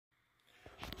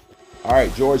All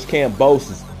right, George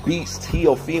Kambosos beats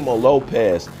Teofimo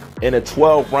Lopez in a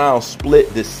 12-round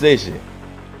split decision.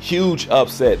 Huge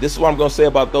upset. This is what I'm going to say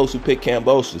about those who pick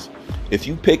Kambosos. If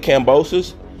you pick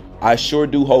Kambosos, I sure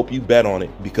do hope you bet on it,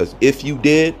 because if you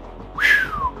did,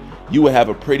 you would have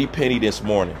a pretty penny this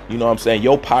morning. You know what I'm saying?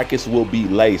 Your pockets will be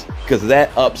laced, because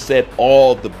that upset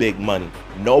all the big money.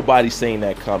 Nobody's seen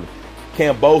that coming.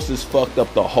 Kambosos fucked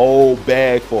up the whole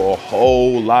bag for a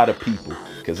whole lot of people,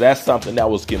 because that's something that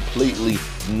was completely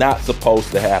not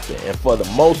supposed to happen. And for the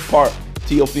most part,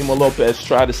 Teofimo Lopez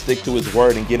tried to stick to his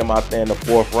word and get him out there in the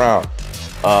 4th round.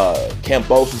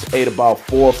 Kambosos ate about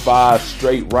 4 or 5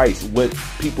 straight rights. What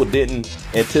people didn't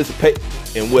anticipate,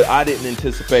 and what I didn't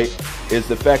anticipate, is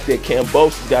the fact that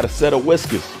Kambosos got a set of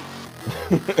whiskers.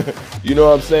 You know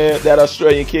what I'm saying? That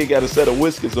Australian kid got a set of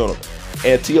whiskers on him.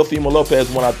 And Teofimo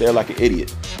Lopez went out there like an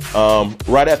idiot.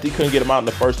 Right after he couldn't get him out in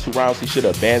the first 2 rounds, he should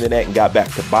have abandoned that and got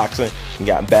back to boxing and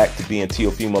gotten back to being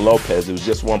Teofimo Lopez. It was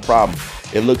just one problem.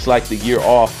 It looks like the year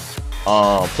off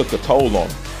took a toll on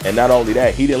him. And not only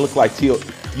that, he didn't look like Teo.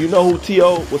 You know who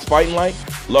Teo was fighting like?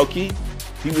 Low-key?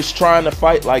 He was trying to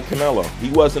fight like Canelo.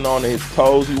 He wasn't on his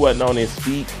toes. He wasn't on his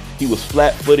feet. He was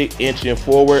flat-footed, inching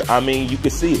forward. I mean, you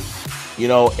could see it. You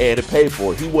know, and to pay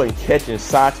for it. He wasn't catching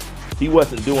shots. He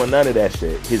wasn't doing none of that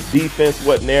shit. His defense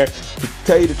wasn't there. To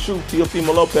tell you the truth,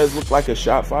 Teofimo Lopez looked like a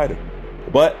shot fighter.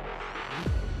 But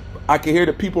I can hear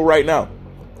the people right now.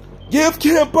 Give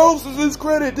Kambosos his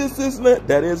credit. This isn't that.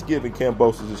 That is giving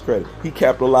Kambosos his credit. He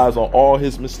capitalized on all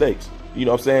his mistakes. You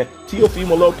know what I'm saying?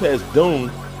 Teofimo Lopez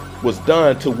doom was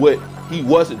done to what he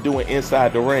wasn't doing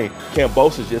inside the ring.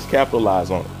 Kambosos just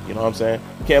capitalized on it. You know what I'm saying?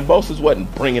 Kambosos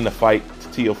wasn't bringing the fight to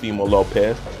Teofimo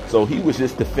Lopez. So he was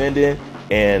just defending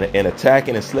and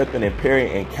attacking and slipping and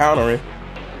parrying and countering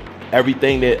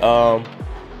everything that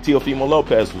Teofimo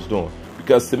Lopez was doing.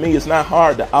 Because to me, it's not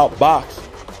hard to outbox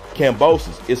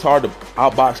Kambosos. It's hard to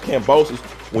outbox Kambosos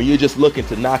when you're just looking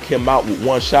to knock him out with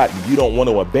one shot and you don't want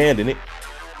to abandon it.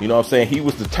 You know what I'm saying? He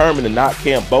was determined to knock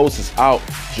Kambosos out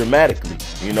dramatically,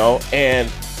 you know, and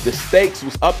the stakes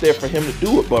was up there for him to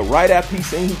do it. But right after he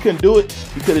seen he couldn't do it,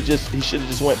 he should have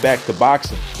just went back to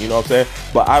boxing. You know what I'm saying?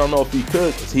 But I don't know if he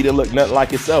could, because he didn't look nothing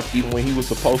like himself even when he was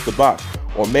supposed to box.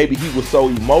 Or maybe he was so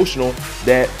emotional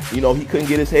that, you know, he couldn't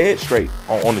get his head straight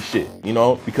on the shit, you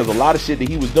know, because a lot of shit that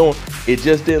he was doing, it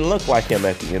just didn't look like him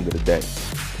at the end of the day.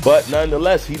 But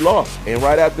nonetheless, he lost. And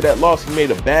right after that loss, he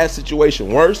made a bad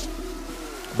situation worse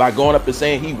by going up and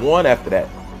saying he won after that.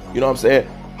 You know what I'm saying?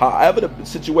 However the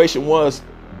situation was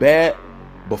bad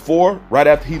before, right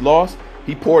after he lost,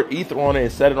 he poured ether on it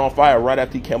and set it on fire right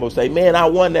after he came up and say, man, I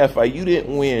won that fight. You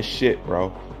didn't win shit,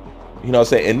 bro. You know what I'm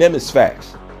saying? And them is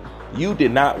facts. You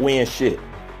did not win shit.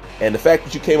 And the fact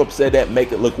that you came up and said that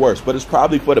make it look worse. But it's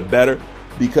probably for the better,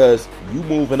 because you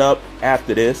moving up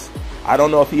after this. I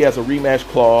don't know if he has a rematch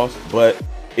clause, but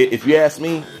if you ask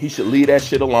me, he should leave that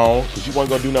shit alone, because you weren't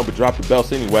going to do nothing but drop the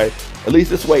belts anyway. At least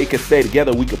this way it can stay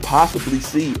together. We could possibly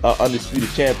see an undisputed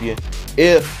champion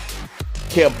if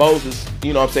Kambosos,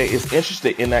 you know what I'm saying, is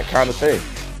interested in that kind of thing.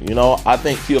 You know, I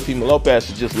think Teofimo Lopez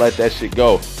should just let that shit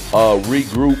go.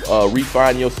 Regroup,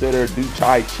 refine your sitter, do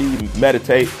Tai Chi,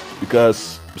 meditate,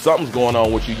 because something's going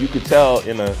on with you. You could tell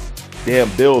in a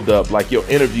damn build-up, like your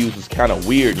interviews was kind of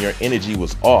weird and your energy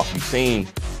was off. You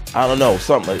seemed, I don't know,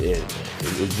 something, it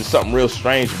was just something real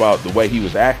strange about the way he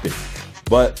was acting.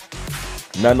 But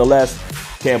nonetheless,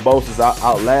 Kambosos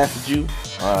outlasted you.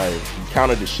 He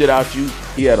countered the shit out you.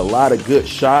 He had a lot of good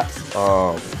shots.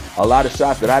 A lot of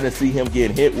shots that I didn't see him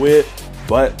getting hit with.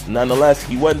 But nonetheless,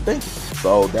 he wasn't thinking.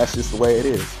 So that's just the way it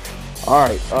is. All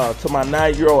right, to my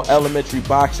 9-year-old elementary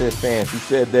boxing fans, you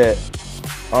said that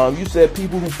you said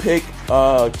people who pick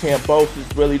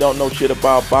Kambosos really don't know shit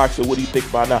about boxing. What do you think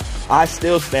about now? I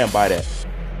still stand by that,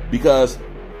 because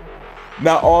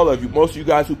not all of you, most of you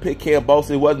guys who pick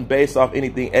Kambosos, it wasn't based off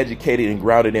anything educated and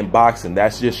grounded in boxing.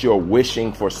 That's just your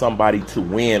wishing for somebody to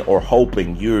win, or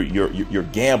hoping. You're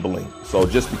gambling. So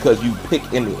just because you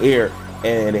pick in the air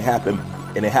and it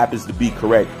happens to be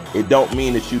correct, it don't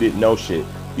mean that you didn't know shit.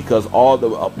 Because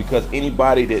because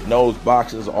anybody that knows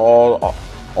boxing,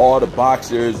 all the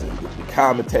boxers, the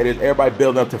commentators, everybody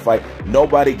building up to fight,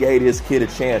 nobody gave this kid a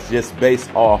chance just based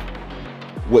off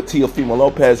what Teofimo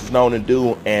Lopez is known to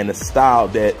do and the style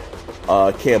that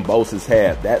Kambosos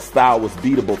had. That style was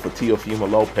beatable for Teofimo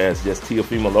Lopez. Just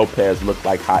Teofimo Lopez looked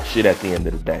like hot shit at the end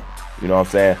of the day. You know what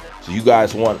I'm saying? So you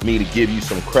guys want me to give you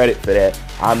some credit for that.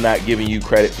 I'm not giving you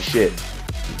credit for shit.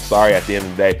 Sorry, at the end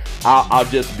of the day. I'll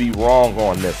just be wrong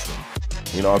on this one.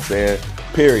 You know what I'm saying?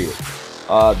 Period.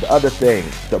 The other thing,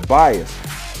 the bias.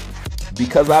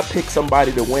 because I picked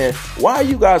somebody to win, why are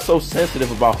you guys so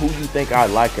sensitive about who you think I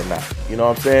like or not? You know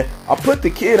what I'm saying? I put the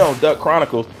kid on Duck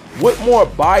Chronicles. What more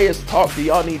biased talk do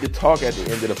y'all need to talk at the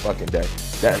end of the fucking day?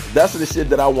 That's the shit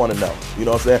that I want to know. You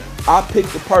know what I'm saying? I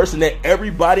picked the person that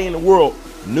everybody in the world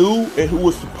knew and who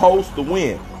was supposed to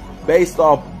win based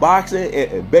off boxing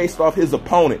and based off his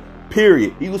opponent,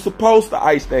 period. He was supposed to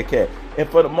ice that cat. And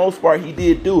for the most part, he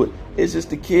did do it. It's just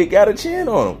the kid got a chin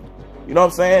on him. You know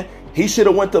what I'm saying? He should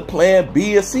have went to plan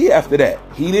B or C after that.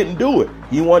 He didn't do it.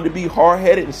 He wanted to be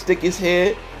hard-headed and stick his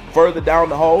head further down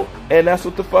the hole, and that's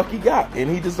what the fuck he got. And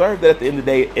he deserved that at the end of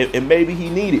the day, and maybe he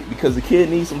needed, because the kid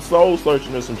needs some soul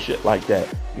searching or some shit like that.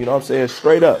 You know what I'm saying?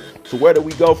 Straight up. So where do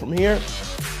we go from here?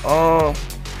 I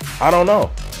don't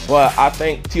know. But I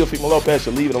think Teofimo Lopez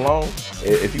should leave it alone.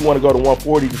 If you want to go to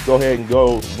 140, just go ahead and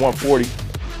go 140.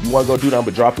 You want to go do nothing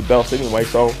but drop the belts anyway,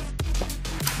 so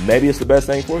maybe it's the best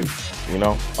thing for you. You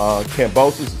know,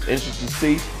 Kambosos is interested to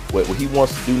see what he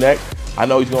wants to do next. I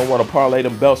know he's going to want to parlay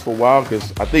them belts for a while,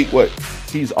 because I think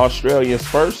he's Australian's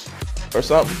first or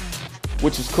something,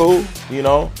 which is cool, you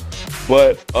know.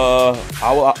 But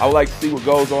I would like to see what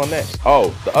goes on next.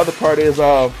 Oh, the other part is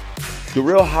the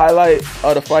real highlight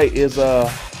of the fight is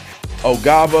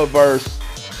Ogava versus,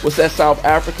 what's that South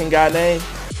African guy name?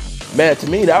 Man, to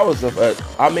me, that was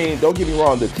I mean, don't get me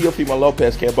wrong, the Teofimo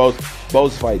Lopez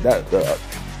Kambosos fight,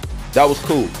 that was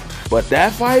cool. But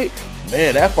that fight,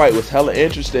 man, that fight was hella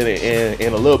interesting and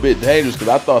a little bit dangerous, because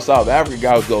I thought South African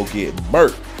guy was going to get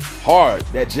murked hard.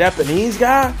 That Japanese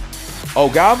guy,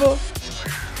 Ogava,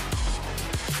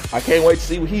 I can't wait to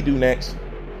see what he do next,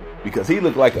 because he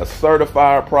looked like a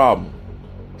certified problem.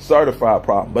 Certified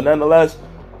problem. But nonetheless,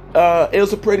 it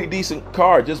was a pretty decent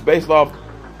card, just based off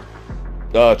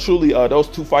truly those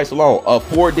two fights alone.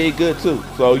 Ford did good too.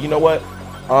 So you know what?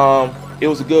 It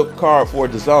was a good card for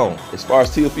the zone. As far as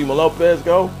Teofimo Lopez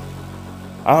go,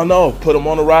 I don't know. Put him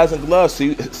on the rising glove.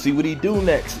 See what he do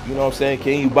next. You know what I'm saying?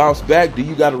 Can you bounce back? Do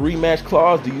you got a rematch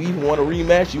clause? Do you even want a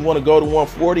rematch? You want to go to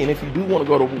 140? And if you do want to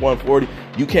go to 140,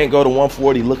 you can't go to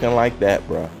 140 looking like that,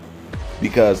 bro.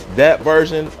 Because that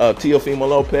version of Teofimo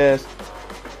Lopez,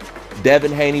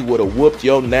 Devin Haney would have whooped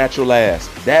your natural ass.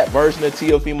 That version of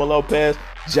Teofimo Lopez,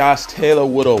 Josh Taylor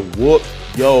would have whooped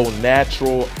your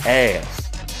natural ass.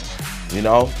 You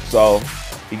know, so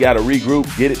he got to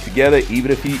regroup, get it together.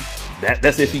 Even if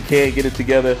that's if he can't get it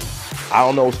together. I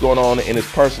don't know what's going on in his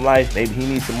personal life. Maybe he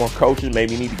needs some more coaching.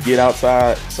 Maybe he needs to get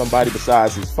outside somebody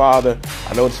besides his father.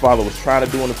 I know his father was trying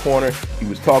to do in the corner. He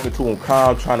was talking to him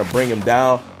calm, trying to bring him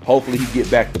down. Hopefully he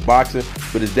get back to boxing.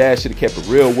 But his dad should have kept it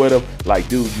real with him. Like,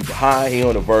 dude, you behind. He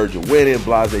on the verge of winning.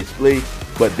 Blase split.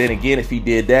 But then again, if he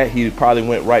did that, he probably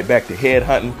went right back to head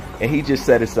hunting. And he just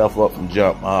set himself up from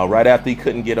jump. Right after he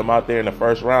couldn't get him out there in the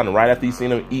first round, and right after he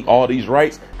seen him eat all these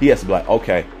rights, he has to be like,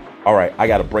 okay, all right, I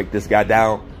got to break this guy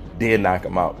down, then knock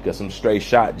him out, because some straight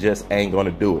shot just ain't going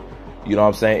to do it. You know what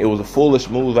I'm saying? It was a foolish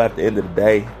move at the end of the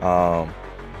day.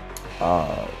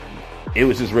 It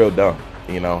was just real dumb,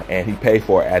 you know, and he paid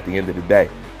for it at the end of the day.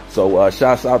 So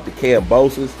shouts out to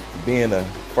Kambosos being the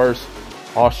first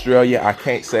Australia, I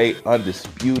can't say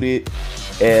undisputed.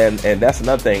 And that's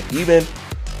another thing. Even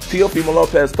Teofimo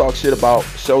Lopez talks shit about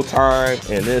Showtime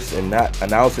and this and not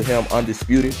announcing him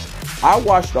undisputed. I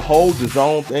watched the whole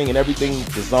DAZN thing and everything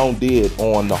DAZN did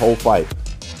on the whole fight.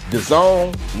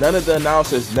 DAZN, none of the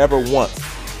announcers never once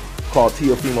called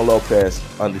Teofimo Lopez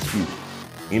undisputed.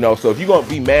 You know, so if you're going to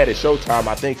be mad at Showtime,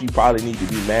 I think you probably need to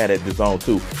be mad at DAZN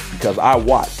too, because I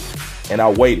watched and I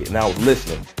waited and I was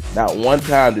listening. Not one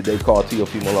time did they call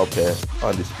Teofimo Lopez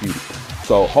undisputed.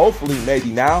 So hopefully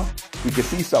maybe now we can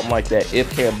see something like that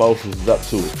if Kambosos is up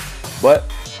to it.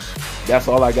 But that's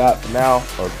all I got for now.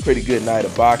 A pretty good night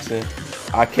of boxing.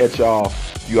 I'll catch y'all a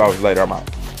few hours later. I'm out.